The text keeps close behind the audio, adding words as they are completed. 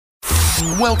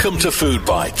Welcome to Food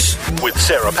Bites with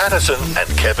Sarah Patterson and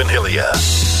Kevin Hillier.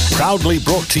 Proudly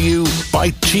brought to you by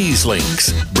Cheese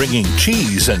Links, bringing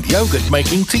cheese and yogurt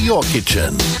making to your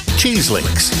kitchen.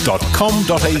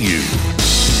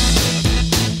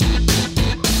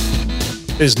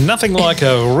 cheeselinks.com.au. There's nothing like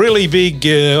a really big,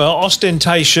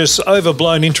 ostentatious,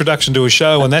 overblown introduction to a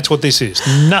show, and that's what this is.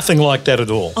 Nothing like that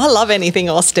at all. I love anything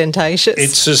ostentatious.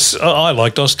 It's just, I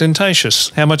liked ostentatious.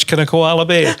 How much can a koala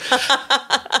bear?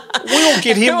 We'll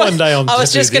get him one day on. I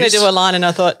was just going to do a line and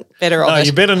I thought, better off No,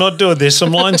 you better not do it. There's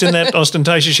some lines in that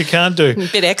ostentatious you can't do. A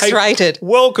bit X-rated. Hey,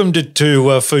 welcome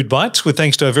to Food Bites with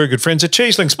thanks to our very good friends at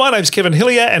Cheese Links. My name's Kevin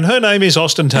Hillier and her name is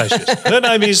ostentatious. Her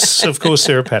name is, of course,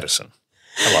 Sarah Patterson.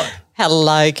 Hello.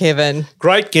 Hello, Kevin.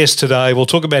 Great guest today. We'll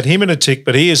talk about him in a tick,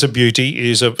 but he is a beauty.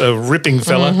 He is a ripping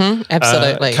fella. Mm-hmm,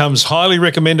 absolutely. Comes highly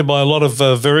recommended by a lot of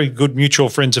very good mutual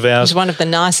friends of ours. He's one of the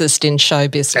nicest in show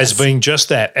business. As being just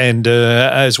that. And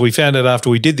as we found out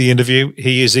after we did the interview,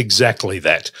 he is exactly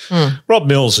that. Rob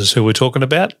Mills is who we're talking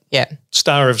about. Yeah.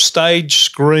 Star of stage,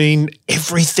 screen,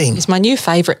 everything. He's my new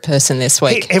favourite person this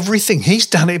week. Everything. He's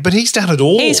done it, but he's done it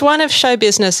all. He's one of show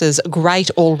business's great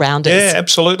all-rounders. Yeah,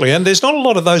 absolutely. And there's not a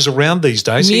lot of those around these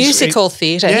days. Musical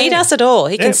theatre. Yeah. He does it all.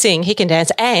 He can sing, he can dance,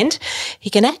 and he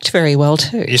can act very well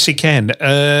too. Yes, he can,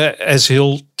 as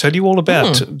he'll tell you all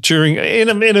about during in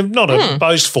a not a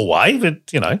boastful way, but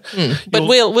you know. But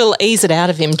we'll ease it out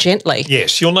of him gently.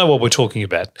 Yes, you'll know what we're talking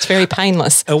about. It's very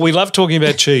painless. We love talking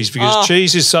about cheese because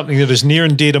cheese is something that is near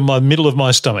and dear to my middle of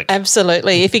my stomach.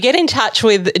 Absolutely. If you get in touch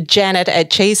with Janet at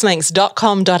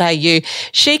cheeselinks.com.au,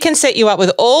 she can set you up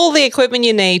with all the equipment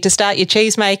you need to start your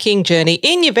cheese making journey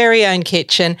in your very own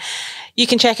kitchen. You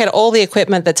can check out all the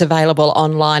equipment that's available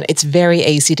online. It's very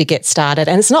easy to get started,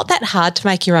 and it's not that hard to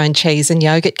make your own cheese and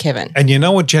yogurt, Kevin. And you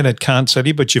know what Janet can't tell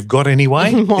you, but you've got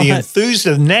anyway?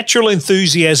 The natural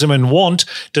enthusiasm and want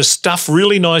to stuff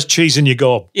really nice cheese in your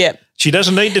gob. Yep. She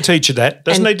doesn't need to teach you that,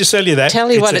 doesn't need to sell you that.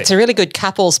 Tell you what, it's a really good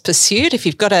couple's pursuit. If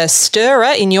you've got a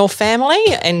stirrer in your family,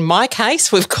 in my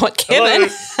case, we've got Kevin,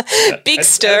 big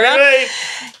stirrer.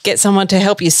 Get someone to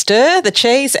help you stir the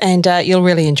cheese and you'll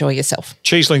really enjoy yourself.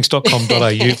 Cheeselinks.com.au,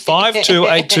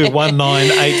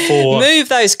 52821984. Move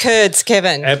those curds,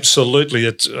 Kevin. Absolutely.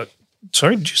 It's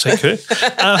sorry, did you say curd?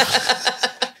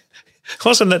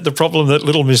 Wasn't that the problem that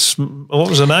little Miss, what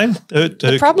was her name?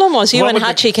 The problem was you and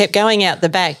Hutchie kept going out the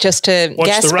back just to watch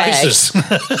gas the races.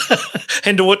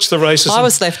 And to watch the races. I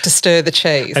was left to stir the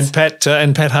cheese. And Pat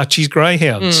Hutchie's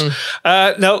greyhounds.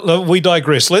 Now, we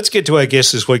digress. Let's get to our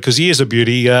guest this week because he is a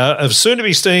beauty. Soon to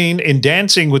be seen in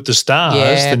Dancing with the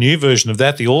Stars, the new version of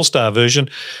that, the all-star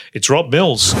version. It's Rob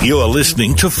Mills. You're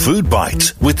listening to Food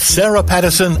Bites with Sarah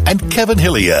Patterson and Kevin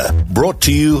Hillier. Brought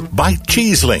to you by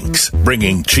Cheese Links,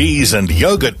 bringing cheese and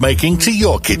yogurt making to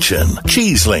your kitchen.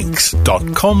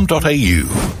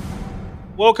 cheeselinks.com.au.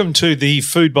 Welcome to the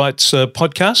Food Bites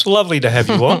podcast. Lovely to have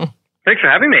you on. Thanks for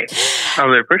having me. I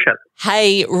really appreciate it.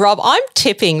 Hey, Rob, I'm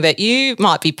tipping that you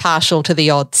might be partial to the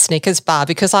odd Snickers bar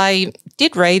because I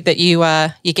did read that you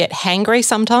get hangry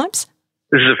sometimes.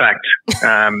 This is a fact.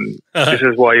 This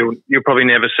is why you'll probably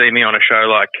never see me on a show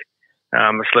like A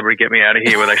Celebrity Get Me Out of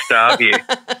Here where they starve you.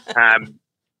 I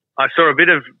saw a bit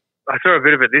of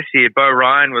it this year. Bo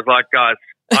Ryan was like, guys,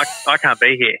 I can't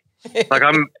be here. Like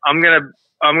I'm gonna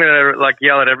like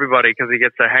yell at everybody because he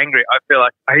gets so hangry. I feel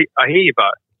like I hear you, Bo.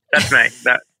 That's me.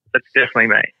 That's definitely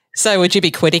me. So would you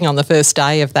be quitting on the first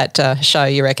day of that show,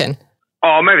 you reckon?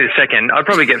 Oh, maybe the second. I'd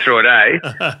probably get through a day.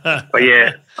 But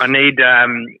yeah, I need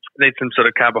some sort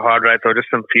of carbohydrates or just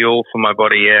some fuel for my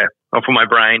body, or for my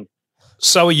brain.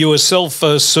 So are you a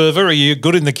self-server? Are you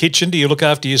good in the kitchen? Do you look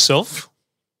after yourself?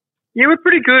 Yeah, we're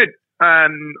pretty good. I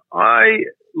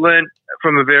learned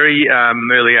from a very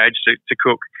early age to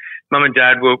cook. Mum and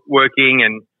Dad were working,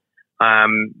 and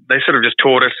they sort of just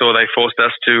taught us, or they forced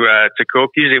us to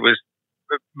cook. Usually,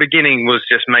 beginning was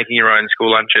just making your own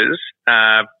school lunches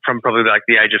from probably like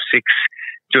the age of 6,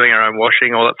 doing our own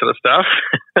washing, all that sort of stuff.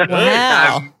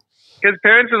 Wow! Because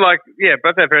parents were like,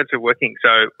 both our parents were working,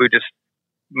 so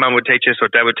Mum would teach us or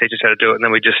Dad would teach us how to do it, and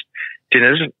then we just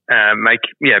dinners, do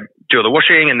all the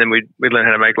washing, and then we'd learn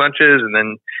how to make lunches and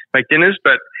then make dinners.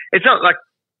 But it's not like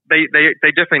they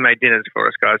definitely made dinners for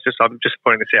us, guys. I'm just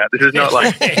pointing this out. This is not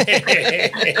like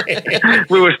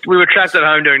we were trapped at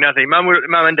home doing nothing. Mum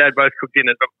and Dad both cooked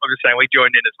dinners, but I'm just saying we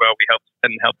joined in as well. We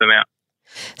helped them out.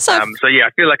 So I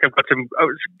feel like I've got some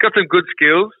good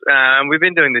skills. We've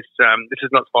been doing this. This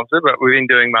is not sponsored, but we've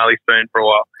been doing Marley Spoon for a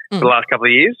while, for the last couple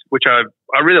of years, which I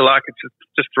really like. It's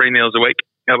just 3 meals a week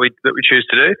that we choose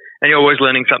to do, and you're always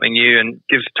learning something new, and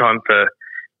gives time for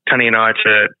Tunny and I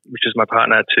which is my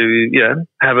partner, to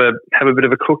have a bit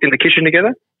of a cook in the kitchen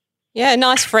together. Yeah,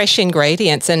 nice fresh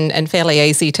ingredients and fairly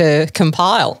easy to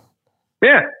compile.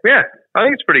 Yeah. I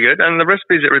think it's pretty good. And the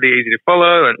recipes are really easy to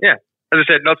follow. And yeah, as I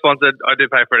said, not sponsored. I do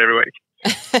pay for it every week.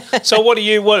 So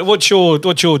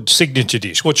what's your signature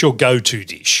dish? What's your go-to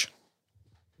dish?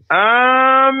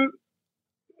 I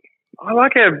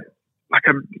like a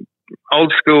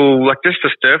old school, like just a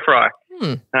stir fry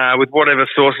with whatever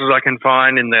sauces I can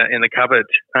find in the cupboard,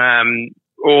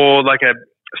 or like a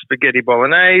spaghetti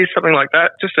bolognese, something like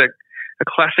that. Just a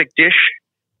classic dish.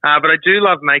 But I do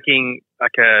love making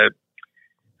like a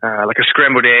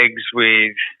scrambled eggs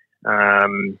with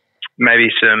maybe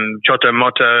some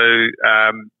chotomoto,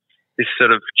 this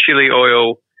sort of chili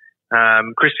oil,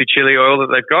 crispy chili oil that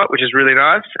they've got, which is really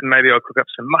nice. And maybe I'll cook up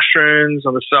some mushrooms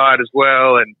on the side as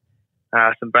well, and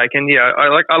some bacon. Yeah,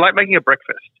 I like making a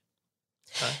breakfast.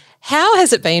 How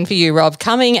has it been for you, Rob,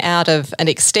 coming out of an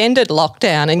extended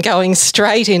lockdown and going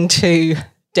straight into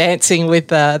Dancing with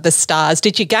the Stars?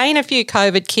 Did you gain a few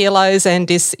COVID kilos,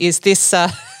 and is this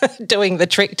doing the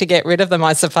trick to get rid of them,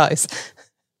 I suppose?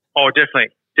 Oh, definitely.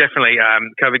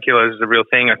 COVID kilos is a real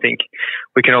thing. I think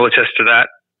we can all attest to that.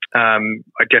 I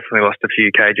definitely lost a few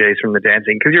kgs from the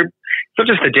dancing, because it's not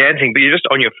just the dancing, but you're just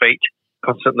on your feet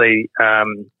constantly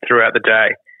throughout the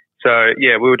day. So,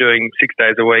 yeah, we were doing 6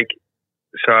 days a week.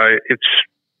 So it's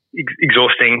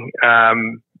exhausting.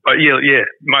 But, yeah,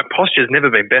 my posture's never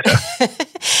been better.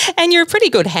 And you're a pretty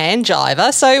good hand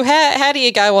jiver. So how do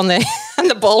you go on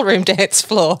the ballroom dance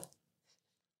floor?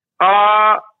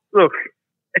 Look,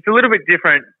 it's a little bit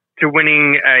different to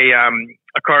winning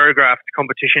a choreographed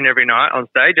competition every night on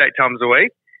stage 8 times a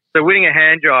week. So winning a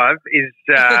hand jive is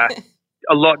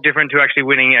a lot different to actually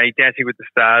winning a Dancing with the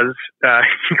Stars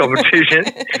competition.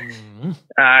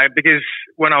 Because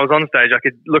when I was on stage, I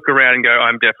could look around and go,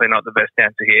 I'm definitely not the best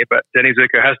dancer here, but Danny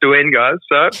Zuko has to win, guys.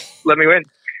 So let me win.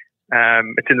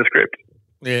 It's in the script.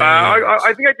 Yeah.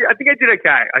 I think I did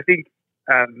okay. I think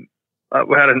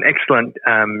we had an excellent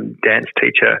dance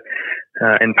teacher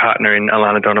and partner in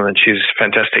Alana Donovan. She's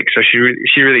fantastic. So she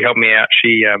really helped me out.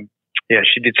 She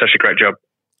did such a great job.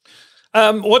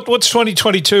 What's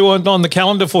 2022 on the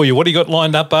calendar for you? What do you got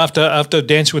lined up after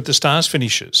Dancing with the Stars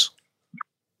finishes?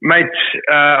 Mate,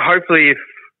 hopefully if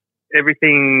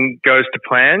everything goes to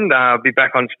plan, I'll be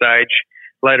back on stage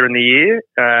later in the year,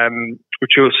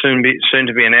 which will soon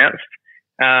to be announced.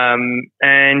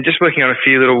 And just working on a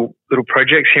few little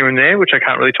projects here and there, which I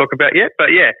can't really talk about yet. But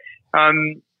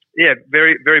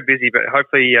very, very busy. But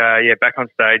hopefully, back on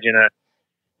stage in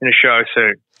a show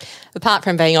soon. Apart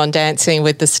from being on Dancing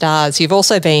with the Stars, you've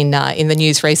also been in the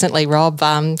news recently, Rob,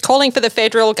 calling for the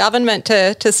federal government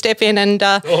to step in and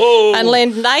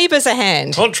lend neighbours a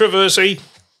hand. Controversy.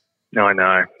 No, I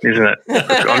know, isn't it?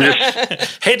 I'm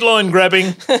just headline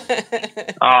grabbing.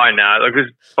 Oh, I know. Look,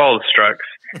 there's bold strokes.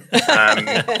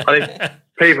 I think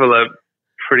people are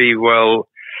pretty well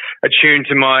attuned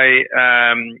to my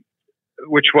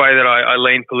which way that I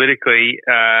lean politically.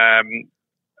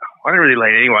 I don't really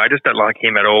lean anyway. I just don't like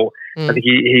him at all. I think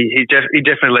he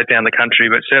definitely let down the country,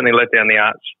 but certainly let down the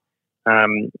arts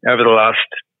over the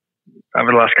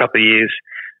last couple of years.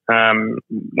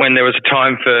 When there was a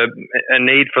time for a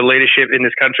need for leadership in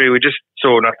this country, we just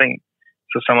saw nothing.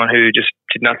 Saw someone who just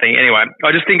did nothing. Anyway,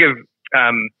 I just think of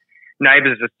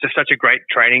Neighbours as just such a great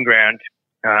training ground.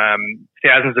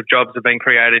 Thousands of jobs have been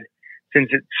created since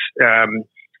it's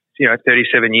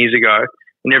 37 years ago,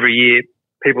 and every year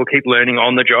people keep learning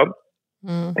on the job.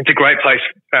 It's a great place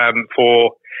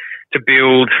to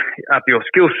build up your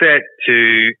skill set,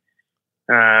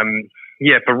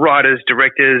 for writers,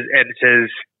 directors,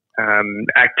 editors,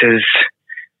 actors,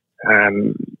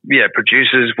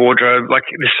 producers, wardrobe. Like,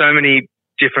 there's so many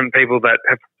different people that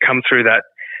have come through that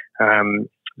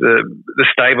the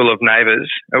stable of Neighbours.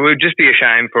 It would just be a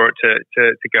shame for it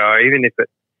to go. Even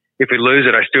if we lose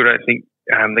it, I still don't think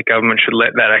the government should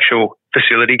let that actual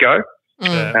facility go.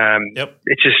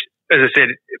 It's just, as I said,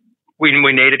 we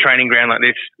need a training ground like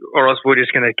this, or else we're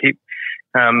just going to keep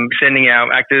sending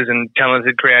our actors and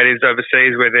talented creatives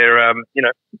overseas where they're,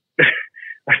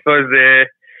 I suppose they're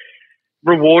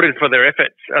rewarded for their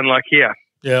efforts, unlike here.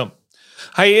 Yeah.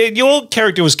 Hey, your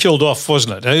character was killed off,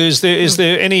 wasn't it? Is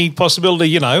there any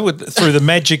possibility, through the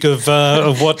magic of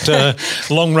what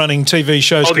long-running TV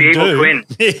shows can do? The evil twin.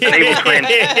 An evil twin.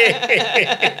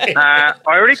 I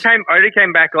already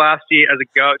came back last year as a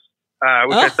ghost,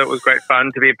 which I thought was great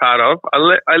fun to be a part of.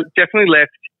 I definitely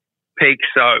left peak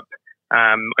soap.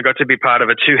 I got to be part of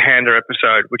a two-hander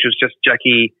episode, which was just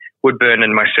Jackie Woodburn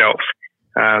and myself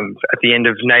at the end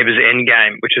of Neighbours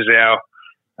Endgame, which is our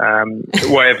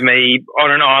way of me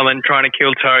on an island trying to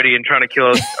kill Toadie and trying to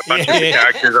kill a bunch of the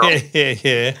characters.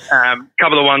 A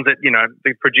couple of ones that,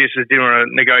 the producers didn't want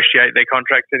to negotiate their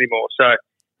contracts anymore. So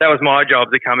that was my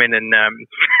job to come in and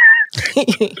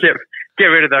get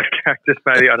rid of those characters,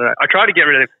 maybe. I don't know. I tried to get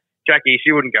rid of Jackie.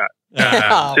 She wouldn't go.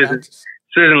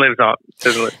 Susan lives on.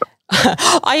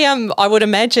 I would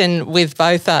imagine with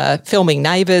both filming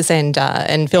Neighbours and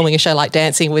filming a show like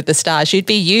Dancing with the Stars, you'd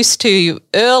be used to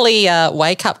early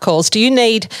wake-up calls. Do you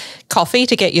need coffee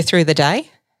to get you through the day?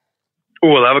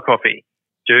 Oh, I love a coffee.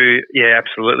 Yeah,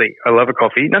 absolutely. I love a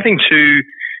coffee. Nothing too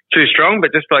strong,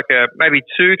 but just like maybe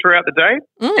 2 throughout the day.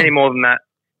 Any more than that,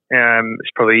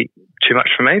 it's probably too much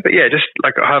for me. But yeah, just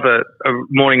like I have a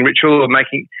morning ritual of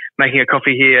making a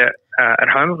coffee here at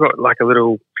home. I've got like a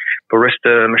little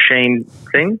barista machine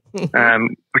thing,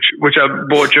 which I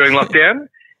bought during lockdown,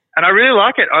 and I really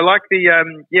like it. I like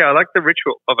the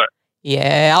ritual of it.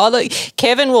 Yeah, look,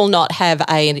 Kevin will not have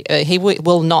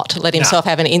will not let himself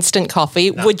have an instant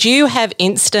coffee. No. Would you have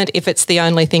instant if it's the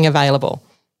only thing available?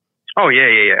 Oh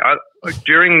yeah. I was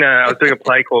doing a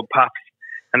play called Puffs,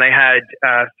 and they had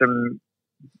some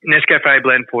Nescafe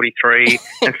Blend 43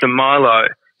 and some Milo.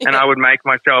 And I would make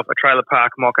myself a Trailer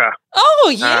Park mocha.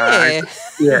 Oh, yeah.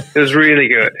 Yeah, it was really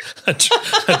good.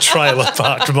 a Trailer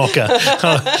Park mocha.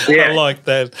 I like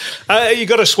that. You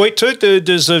got a sweet tooth?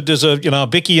 Does a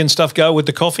Bicky and stuff go with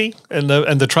the coffee and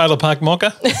the Trailer Park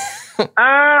mocha?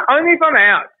 Only if I'm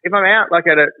out. If I'm out, like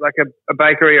at a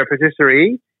bakery or a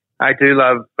patisserie, I do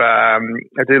love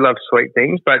sweet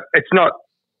things, but it's not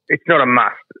a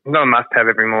must. It's not a must have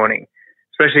every morning,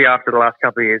 especially after the last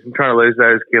couple of years. I'm trying to lose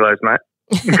those kilos, mate.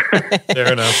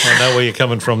 Fair enough. I know where you're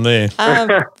coming from there.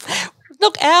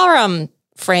 Look, our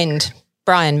friend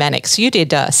Brian Mannix, you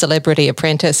did Celebrity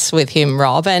Apprentice with him,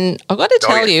 Rob, and I've got to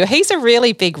tell you, he's a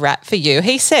really big rap for you.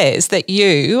 He says that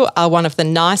you are one of the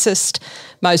nicest,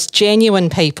 most genuine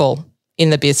people in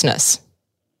the business.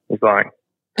 He's lying.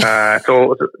 I'm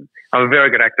a very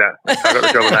good actor. I got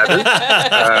the job of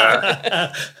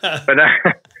that. But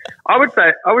I would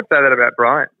say that about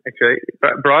Brian, actually.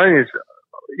 But Brian is.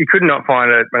 You could not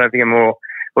find I don't think, a more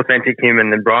authentic human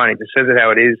than Brian. He just says it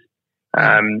how it is.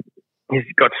 He's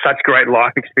got such great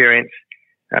life experience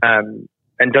and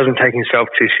doesn't take himself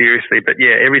too seriously. But,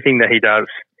 yeah, everything that he does,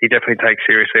 he definitely takes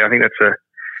seriously. I think that's a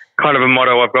kind of a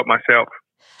motto I've got myself.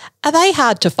 Are they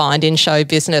hard to find in show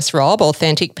business, Rob,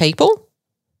 authentic people?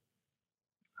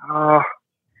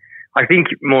 I think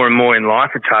more and more in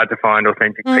life it's hard to find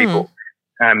authentic people.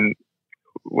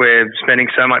 We're spending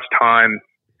so much time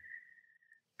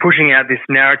pushing out this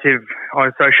narrative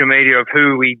on social media of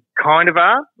who we kind of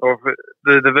are, or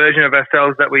the version of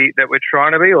ourselves that we're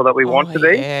trying to be or that we want to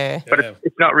be. But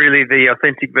it's not really the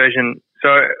authentic version. So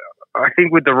I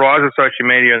think with the rise of social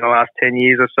media in the last 10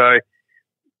 years or so,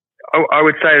 I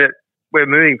would say that we're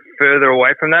moving further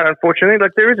away from that, unfortunately.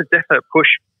 Like, there is a definite push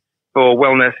for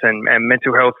wellness and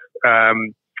mental health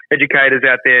educators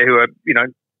out there who are,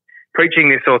 preaching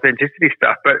this authenticity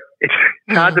stuff, but it's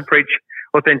hard to preach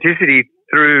authenticity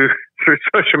through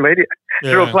social media,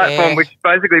 through a platform which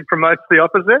basically promotes the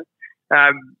opposite.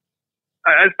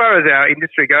 As far as our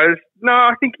industry goes, no,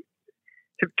 I think,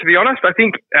 to be honest, I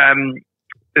think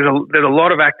there's a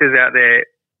lot of actors out there,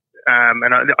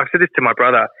 and I've said this to my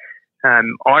brother. I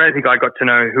don't think I got to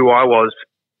know who I was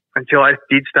until I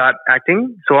did start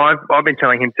acting. So I've been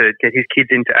telling him to get his kids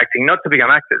into acting, not to become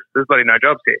actors. There's bloody no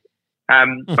jobs here,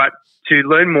 but to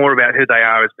learn more about who they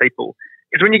are as people.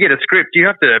 Because when you get a script, you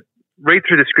have to read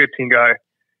through the script and go,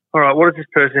 all right, what does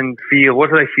this person feel? What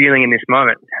are they feeling in this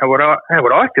moment? How would I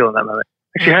feel in that moment?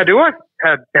 Actually, how do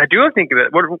I think of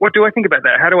it? What do I think about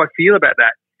that? How do I feel about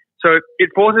that? So it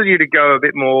forces you to go a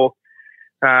bit more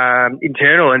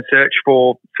internal and search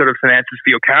for sort of some answers for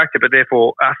your character, but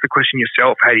therefore ask the question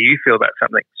yourself, how do you feel about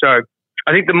something? So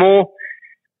I think the more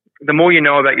you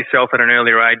know about yourself at an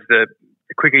earlier age, the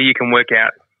quicker you can work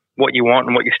out what you want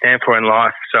and what you stand for in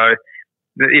life. So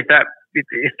if that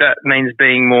means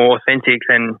being more authentic,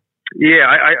 then yeah,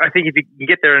 I think if you can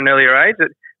get there at an earlier age,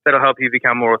 that'll help you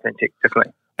become more authentic,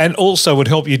 definitely. And also would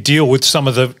help you deal with some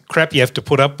of the crap you have to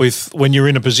put up with when you're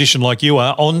in a position like you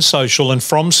are on social and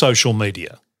from social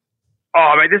media.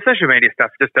 Oh, mate, the social media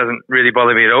stuff just doesn't really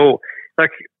bother me at all.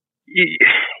 Like,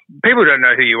 people don't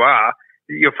know who you are.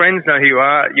 Your friends know who you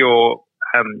are.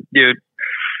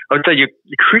 I would say your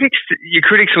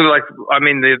critics are like,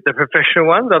 the professional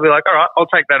ones. I'll be like, all right, I'll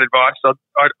take that advice.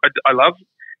 I love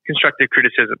constructive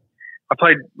criticism. I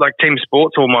played like team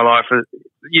sports all my life.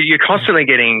 You're constantly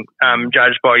getting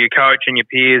judged by your coach and your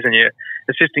peers and your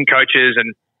assistant coaches,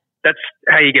 and that's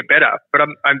how you get better. But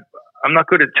I'm not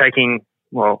good at taking,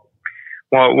 well,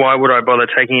 why would I bother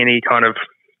taking any kind of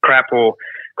crap or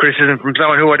criticism from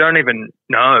someone who I don't even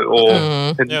know or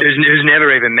who's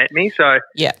never even met me? So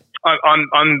yeah, I'm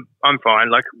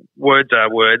fine. Like, words are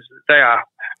words. They are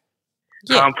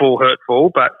harmful,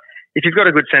 hurtful, but if you've got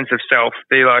a good sense of self,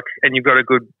 and you've got a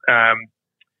good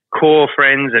core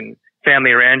friends and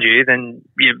family around you, then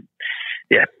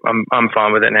I'm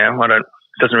fine with it now. It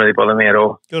doesn't really bother me at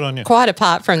all. Good on you. Quite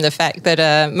apart from the fact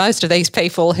that most of these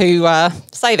people who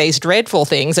say these dreadful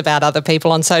things about other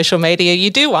people on social media,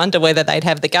 you do wonder whether they'd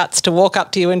have the guts to walk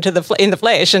up to you in the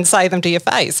flesh and say them to your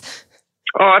face.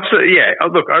 Oh, absolutely, yeah.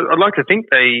 Look, I'd like to think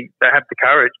they have the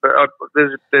courage, but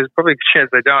there's probably a chance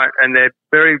they don't, and they're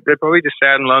probably just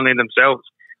sad and lonely themselves.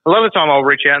 A lot of the time, I'll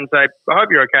reach out and say, "I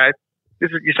hope you're okay.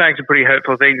 You're saying some pretty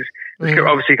hurtful things. It's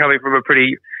obviously coming from a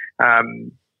pretty,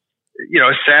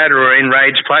 sad or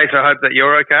enraged place. I hope that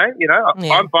you're okay.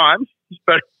 I'm fine,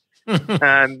 but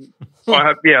I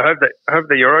hope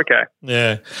that you're okay."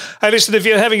 Yeah. Hey, listen, if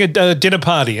you're having a dinner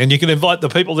party and you can invite the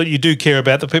people that you do care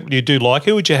about, the people you do like,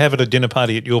 who would you have at a dinner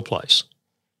party at your place?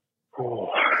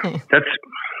 Oh, that's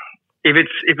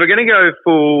if we're going to go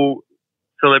full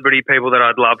celebrity people that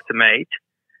I'd love to meet.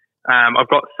 I've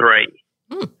got 3.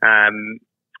 So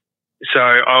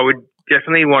I would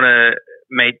definitely want to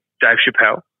meet Dave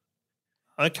Chappelle.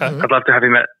 Okay. I'd love to have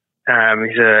him at.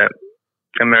 He's an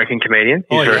American comedian.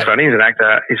 He's very funny. He's an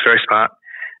actor. He's very smart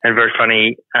and very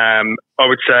funny. I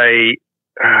would say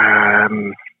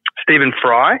Stephen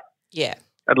Fry. Yeah.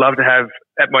 I'd love to have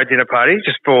at my dinner party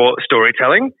just for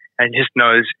storytelling, and just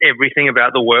knows everything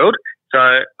about the world. So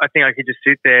I think I could just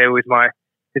sit there with my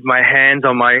hands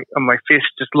on my fist,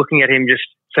 just looking at him, just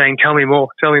saying, "Tell me more,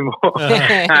 tell me more."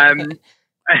 And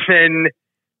then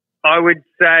I would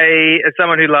say, as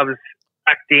someone who loves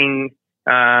acting,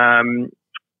 I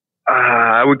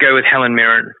would go with Helen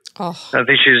Mirren. Oh. I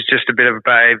think she's just a bit of a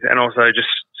babe, and also just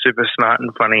super smart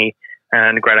and funny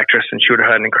and a great actress, and she would have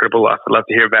had an incredible life. I'd love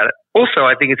to hear about it. Also,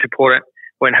 I think it's important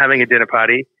when having a dinner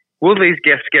party, will these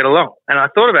guests get along? And I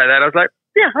thought about that. I was like,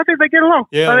 yeah, I think they get along.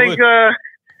 Yeah, I think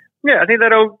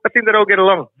they'd all get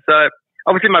along. So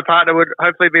obviously my partner would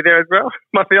hopefully be there as well,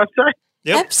 my fiance.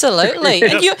 Yep. Absolutely.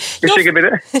 And She could be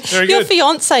there. your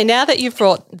fiance, now that you've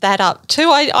brought that up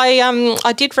too,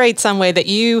 I did read somewhere that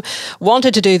you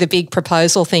wanted to do the big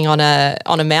proposal thing on a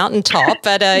mountaintop,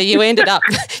 but you ended up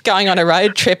going on a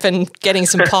road trip and getting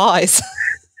some pies.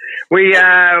 We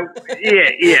that's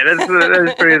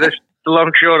pretty the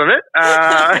long short of it.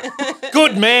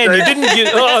 Good man. You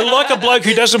didn't like a bloke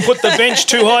who doesn't put the bench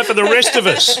too high for the rest of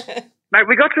us. Mate,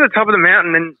 we got to the top of the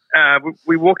mountain and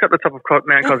we walked up the top of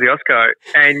Mount Kosciuszko,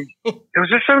 and there was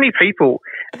just so many people.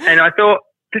 And I thought,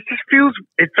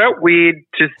 it felt weird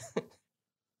to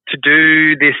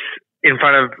do this in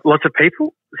front of lots of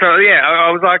people. So, yeah,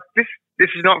 I was like, this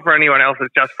is not for anyone else,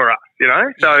 it's just for us,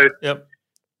 So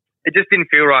It just didn't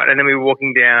feel right. And then we were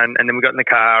walking down, and then we got in the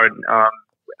car, and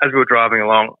as we were driving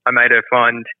along, I made her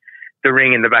find the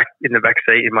ring in the back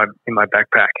seat in my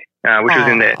backpack, which was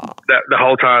in there the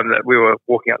whole time that we were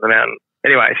walking up the mountain.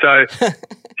 Anyway, so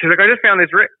she's like, "I just found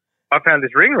this ring. I found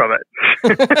this ring, Robert."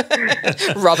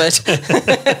 Robert. So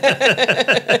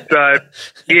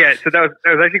that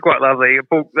was actually quite lovely. We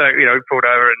pulled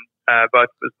over and both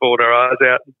of us bawled our eyes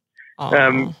out.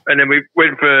 And then we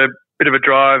went for a bit of a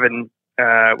drive, and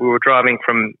we were driving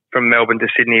from Melbourne to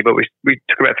Sydney, but we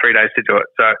took about 3 days to do it.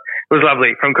 So it was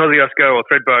lovely, from Kosciuszko or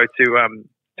Thredbo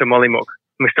to Mollymook.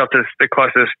 We stopped at the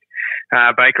closest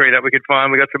bakery that we could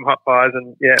find. We got some hot pies,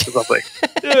 and it was lovely.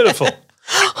 Beautiful.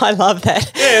 I love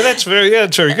that. Yeah, that's very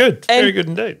good. Very good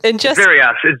indeed. And just very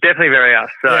us. It's definitely very us.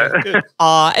 So.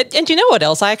 And you know what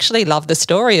else? I actually love the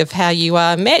story of how you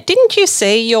met. Didn't you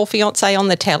see your fiancée on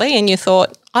the telly and you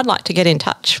thought, I'd like to get in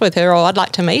touch with her, or I'd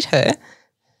like to meet her?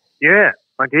 Yeah,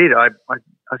 I did. I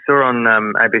saw her on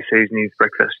ABC's News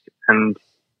Breakfast, and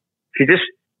she just,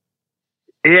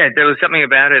 there was something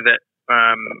about her that,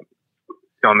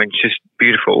 she's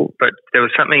beautiful, but there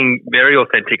was something very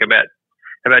authentic about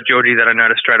Georgie that I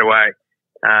noticed straight away.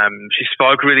 She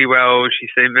spoke really well. She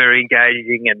seemed very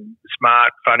engaging and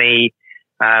smart, funny.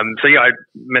 I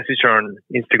messaged her on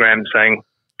Instagram saying,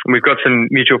 "We've got some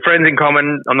mutual friends in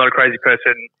common. I'm not a crazy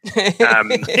person, but I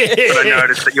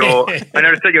noticed that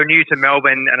you're new to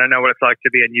Melbourne, and I know what it's like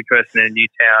to be a new person in a new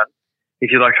town.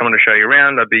 If you'd like someone to show you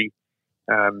around, I'd be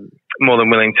more than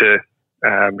willing to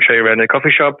show you around the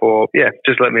coffee shop, or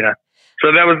just let me know."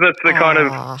 So that's the kind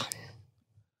of,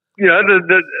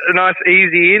 the nice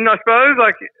easy in, I suppose.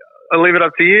 Like, I'll leave it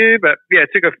up to you. But yeah, it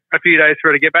took a few days for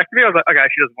her to get back to me. I was like, okay,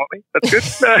 she doesn't want me. That's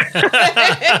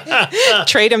good.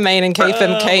 Treat them mean and keep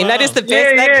them keen. Wow. That is the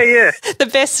best. Yeah. The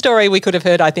best story we could have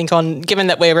heard, I think, given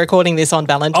that we're recording this on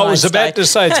Valentine's Day. I was about to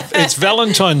say it's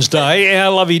Valentine's Day.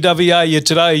 How lovey-dovey are you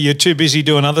today? You're too busy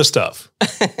doing other stuff.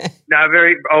 No,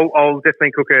 I'll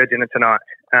definitely cook her dinner tonight.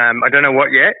 I don't know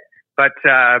what yet, but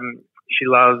she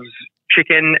loves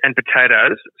chicken and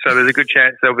potatoes, so there's a good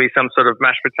chance there'll be some sort of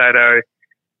mashed potato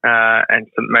and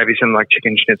maybe some like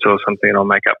chicken schnitzel or something I'll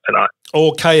make up tonight.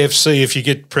 Or KFC if you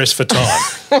get pressed for time.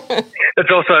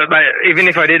 That's also, mate, even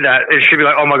if I did that, it should be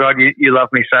like, oh my God, you love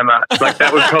me so much. Like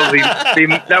that would probably be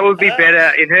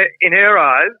better in her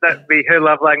eyes. That'd be her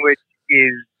love language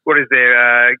is, what is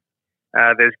there?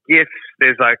 There's gifts,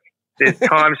 there's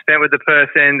time spent with the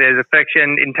person, there's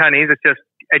affection. In Tunnies, it's just,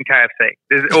 and KFC.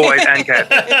 There's always and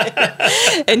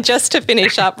KFC. And just to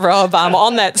finish up, Rob,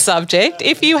 on that subject,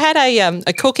 if you had a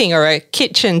cooking or a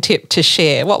kitchen tip to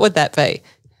share, what would that be?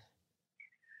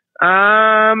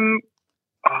 I'm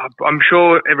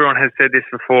sure everyone has said this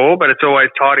before, but it's always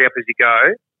tidy up as you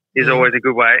go is always a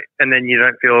good way, and then you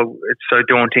don't feel it's so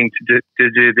daunting to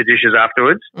do the dishes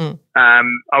afterwards. I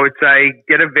would say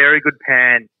get a very good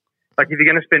pan. Like if you're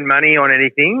going to spend money on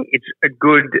anything, it's a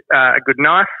good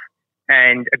knife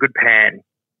and a good pan.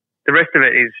 The rest of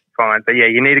it is fine. But, yeah,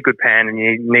 you need a good pan and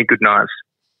you need good knives.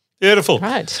 Beautiful.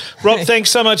 Right. Rob, thanks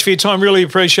so much for your time. Really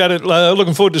appreciate it.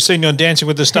 Looking forward to seeing you on Dancing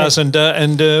with the Stars and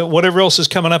whatever else is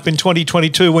coming up in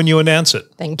 2022 when you announce it.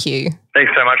 Thank you.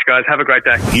 Thanks so much, guys. Have a great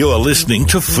day. You're listening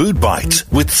to Food Bites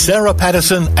with Sarah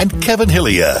Patterson and Kevin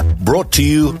Hillier. Brought to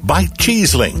you by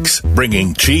Cheese Links,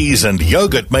 bringing cheese and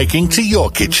yogurt making to your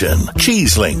kitchen.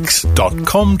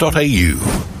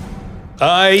 cheeselinks.com.au.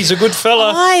 He's a good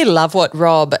fella. I love what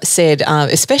Rob said,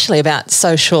 especially about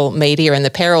social media and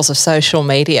the perils of social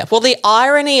media. Well, the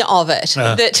irony of it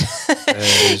that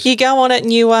you go on it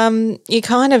and you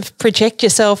kind of project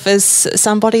yourself as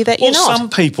somebody that you're not. Well, some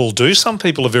people do. Some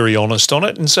people are very honest on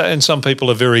it, and some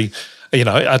people are very,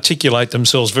 articulate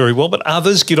themselves very well. But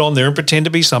others get on there and pretend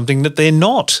to be something that they're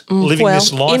not, living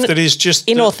this life that is just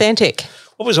inauthentic.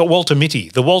 What was it? Walter Mitty.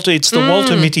 It's the Walter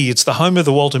Mitty. It's the home of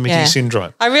the Walter Mitty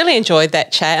syndrome. I really enjoyed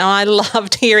that chat, and I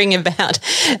loved hearing about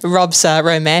Rob's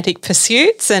romantic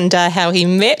pursuits and how he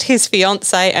met his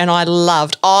fiancée, and I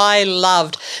loved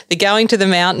the going to the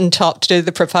mountaintop to do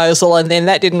the proposal, and then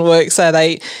that didn't work, so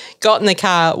they got in the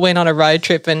car, went on a road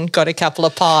trip and got a couple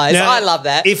of pies. Now, I love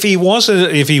that. If he was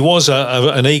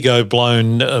an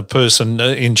ego-blown person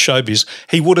in showbiz,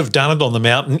 he would have done it on the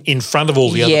mountain in front of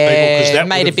all the other people. Because that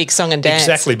made a big song and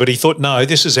dance. Exactly, but he thought, no,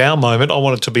 this is our moment. I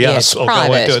want it to be us. I'll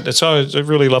go and do it. So it's a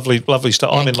really lovely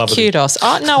stuff. I'm in love with it. Kudos.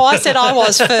 No, I said I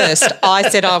was first.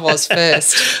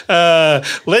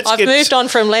 I've moved on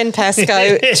from Len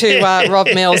Pascoe to Rob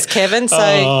Mills, Kevin,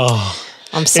 so...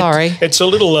 I'm sorry. It's a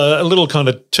little kind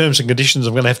of terms and conditions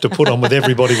I'm going to have to put on with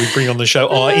everybody we bring on the show.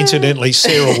 Oh, incidentally,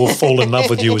 Sarah will fall in love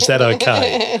with you. Is that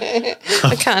okay?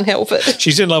 I can't help it.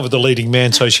 She's in love with the leading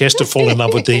man, so she has to fall in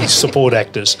love with the support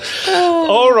actors.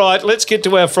 All right, let's get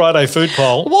to our Friday food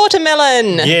poll.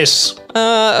 Watermelon. Yes.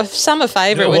 Summer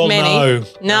favourite with many.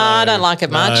 No, I don't like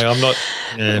it much. No, I'm not.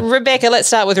 Yeah. Rebecca, let's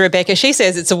start with Rebecca. She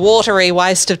says it's a watery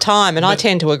waste of time, and I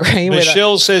tend to agree with her.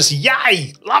 Michelle says,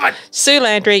 yay, love it. Sue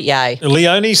Landry, yay.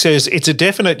 Leonie says, it's a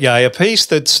definite yay. A piece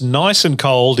that's nice and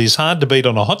cold is hard to beat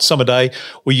on a hot summer day.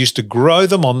 We used to grow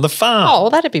them on the farm. Oh,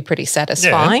 well, that'd be pretty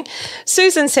satisfying. Yeah.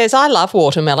 Susan says, I love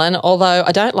watermelon, although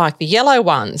I don't like the yellow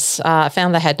ones. I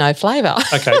found they had no flavour.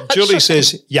 Okay, Julie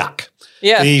says, yuck.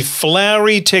 Yeah. The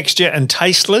flowery texture and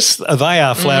tasteless, they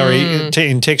are flowery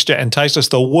in texture and tasteless,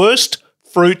 the worst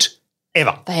fruit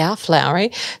ever. They are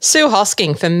flowery. Sue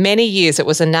Hosking, for many years it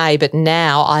was a nay, but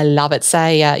now I love it.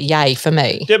 Say yay for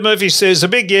me. Deb Murphy says a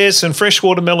big yes, and fresh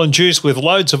watermelon juice with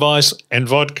loads of ice and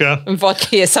vodka.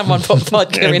 Yeah, someone put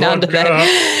vodka in under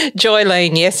that.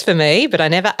 Joylene, yes for me, but I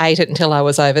never ate it until I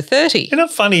was over 30. Isn't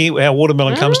it funny how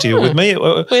watermelon comes to you? With me,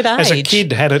 with as age. A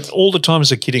kid, had it all the time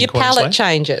as a kid in Queensland. Your palate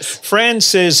changes. Fran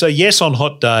says yes on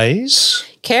hot days.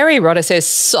 Kerry Rodder says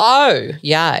so,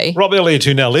 yay. Rob Elliott,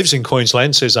 who now lives in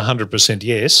Queensland, says 100%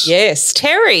 yes. Yes.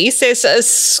 Terry says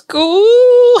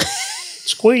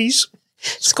Squeeze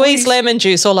lemon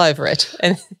juice all over it.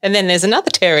 And then there's another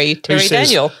Terry says,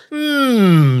 Daniel.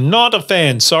 Not a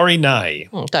fan. Sorry, nay.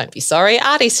 Oh, don't be sorry.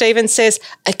 Artie Stevens says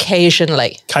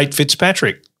occasionally. Kate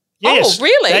Fitzpatrick. Yes. Oh,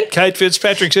 really? That Kate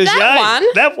Fitzpatrick says yay. That one?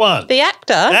 That one. The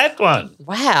actor? That one.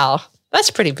 Wow. That's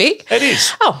pretty big. It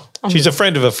is. Oh, She's a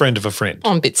friend of a friend of a friend.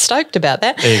 I'm a bit stoked about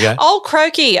that. There you go. Old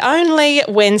Croaky, only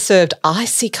when served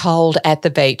icy cold at the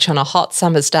beach on a hot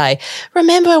summer's day.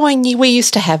 Remember when we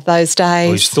used to have those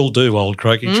days? We still do, old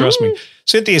croaky, trust me.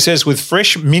 Cynthia says, with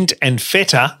fresh mint and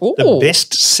feta, the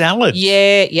best salad.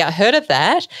 Yeah, I heard of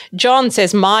that. John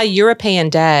says, my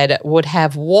European dad would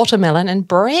have watermelon and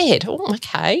bread. Oh,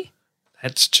 okay.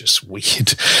 That's just weird.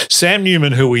 Sam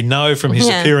Newman, who we know from his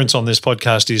appearance on this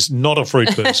podcast, is not a fruit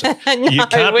person. You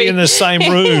can't be in the same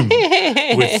room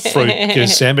with fruit,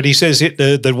 Sam. But he says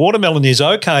the watermelon is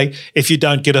okay if you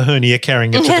don't get a hernia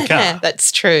carrying it to the car.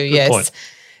 That's true, Good yes. point.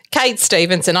 Kate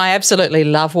Stevenson, I absolutely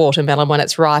love watermelon when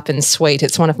it's ripe and sweet.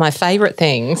 It's one of my favourite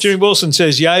things. Jimmy Wilson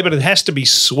says, yay, but it has to be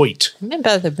sweet.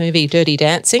 Remember the movie Dirty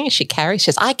Dancing? She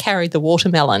says, I carried the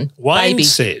watermelon. Wayne Baby,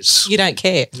 says. you don't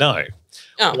care. No.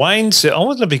 Oh. Wayne said, I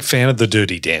wasn't a big fan of the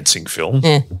Dirty Dancing film,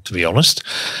 to be honest.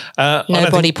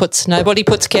 Nobody puts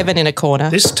Kevin in a corner.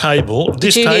 This table.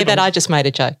 Did you hear that? I just made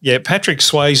a joke. Yeah, Patrick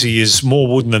Swayze is more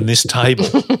wooden than this table,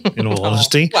 in all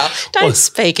honesty. Well, don't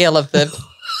speak ill of the...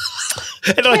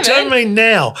 And I don't mean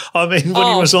now. I mean when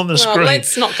he was on the screen.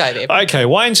 Let's not go there. Okay,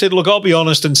 Wayne said, look, I'll be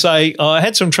honest and say I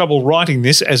had some trouble writing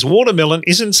this as watermelon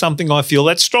isn't something I feel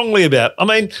that strongly about. I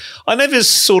mean, I never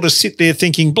sort of sit there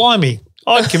thinking, blimey,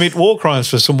 I'd commit war crimes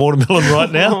for some watermelon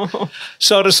right now.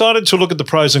 So I decided to look at the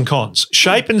pros and cons.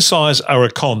 Shape and size are a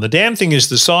con. The damn thing is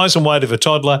the size and weight of a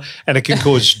toddler, and it can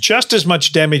cause just as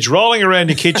much damage rolling around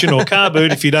your kitchen or car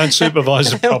boot if you don't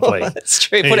supervise it properly. That's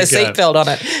true. There Put a you go. seatbelt on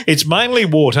it. It's mainly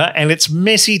water and it's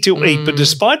messy to eat, but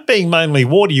despite being mainly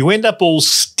water, you end up all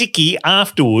sticky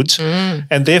afterwards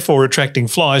and therefore attracting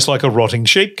flies like a rotting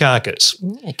sheep carcass.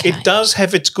 Okay. It does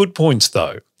have its good points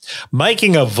though.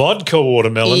 Making a vodka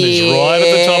watermelon is right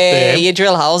at the top there. You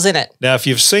drill holes in it. Now, if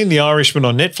you've seen The Irishman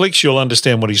on Netflix, you'll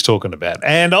understand what he's talking about.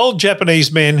 And old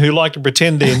Japanese men who like to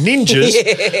pretend they're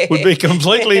ninjas would be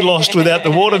completely lost without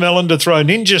the watermelon to throw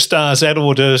ninja stars at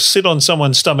or to sit on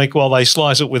someone's stomach while they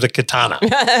slice it with a katana. I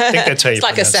think that's how you It's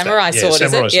like a pronounce samurai that. sword,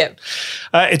 samurai is it?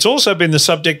 sword. It's also been the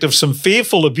subject of some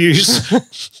fearful abuse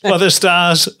by the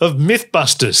stars of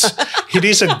Mythbusters. It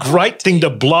is a great thing to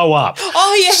blow up.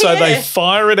 Oh, yeah. So they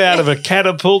fire it out of a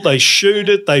catapult, they shoot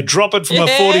it, they drop it from a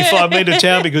 45-metre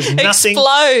tower because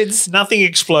nothing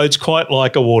explodes quite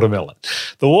like a watermelon.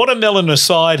 The watermelon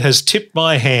aside has tipped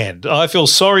my hand. I feel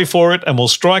sorry for it and will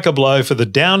strike a blow for the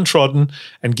downtrodden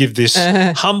and give this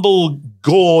humble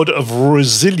gourd of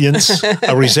resilience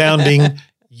a resounding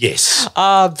yes.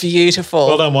 Oh, beautiful.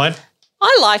 Well done, Wayne.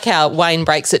 I like how Wayne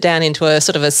breaks it down into a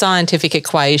sort of a scientific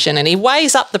equation and he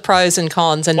weighs up the pros and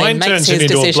cons and Wayne then makes turns his it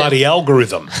into decision. a bloody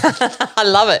algorithm. I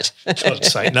love it. I'd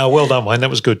say. No, well done, Wayne. That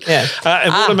was good. Yeah.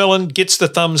 And watermelon gets the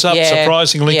thumbs up, Yeah.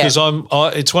 surprisingly, Yeah.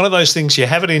 because it's one of those things you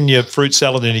have it in your fruit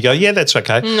salad and you go, yeah, that's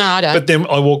okay. No, I don't. But then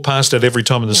I walk past it every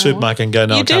time in the supermarket and go,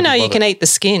 no, I You do can't know be you bothered. can eat the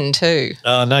skin too.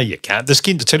 No, you can't. The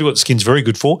skin, to tell you what the skin's very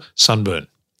good for, sunburn.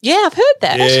 Yeah, I've heard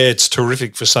that. Yeah, it's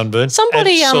terrific for sunburn.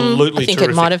 Somebody, Absolutely I think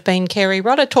terrific. it might have been Kerry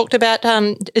Rodder, talked about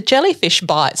a jellyfish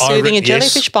bite, soothing a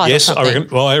jellyfish bite or Yes, something.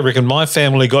 I reckon my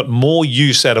family got more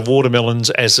use out of watermelons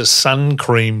as a sun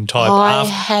cream type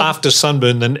after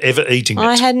sunburn than ever eating it.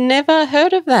 I had never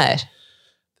heard of that.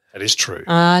 That is true.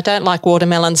 I don't like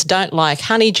watermelons, don't like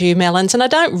honeydew melons, and I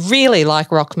don't really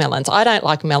like rock melons. I don't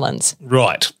like melons.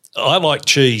 Right. I like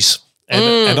cheese.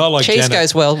 And I like Cheese Janet.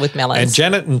 goes well with melons. And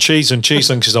Janet and cheese and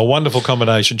Cheeselinks is a wonderful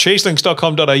combination.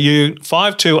 Cheeselinks.com.au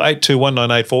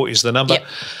 52821984 is the number.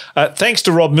 Yep. Thanks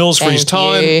to Rob Mills for his Thank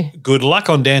time. you. Good luck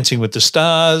on Dancing with the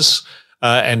Stars.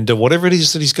 And whatever it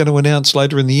is that he's going to announce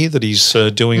later in the year that he's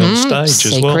doing on stage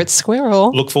as well. Secret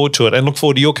Squirrel. Look forward to it. And look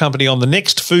forward to your company on the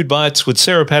next Food Bites with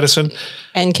Sarah Patterson.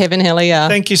 And Kevin Hillier.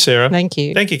 Thank you, Sarah. Thank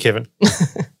you. Thank you, Kevin.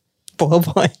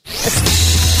 Boy.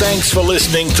 Thanks for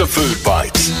listening to Food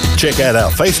Bites. Check out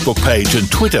our Facebook page and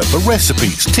Twitter for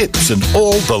recipes, tips, and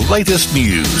all the latest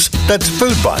news. That's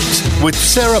Food Bites with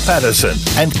Sarah Patterson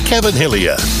and Kevin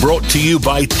Hillier. Brought to you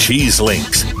by Cheese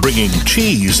Links, bringing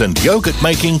cheese and yogurt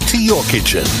making to your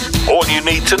kitchen. All you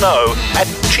need to know at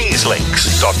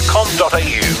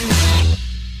cheeselinks.com.au.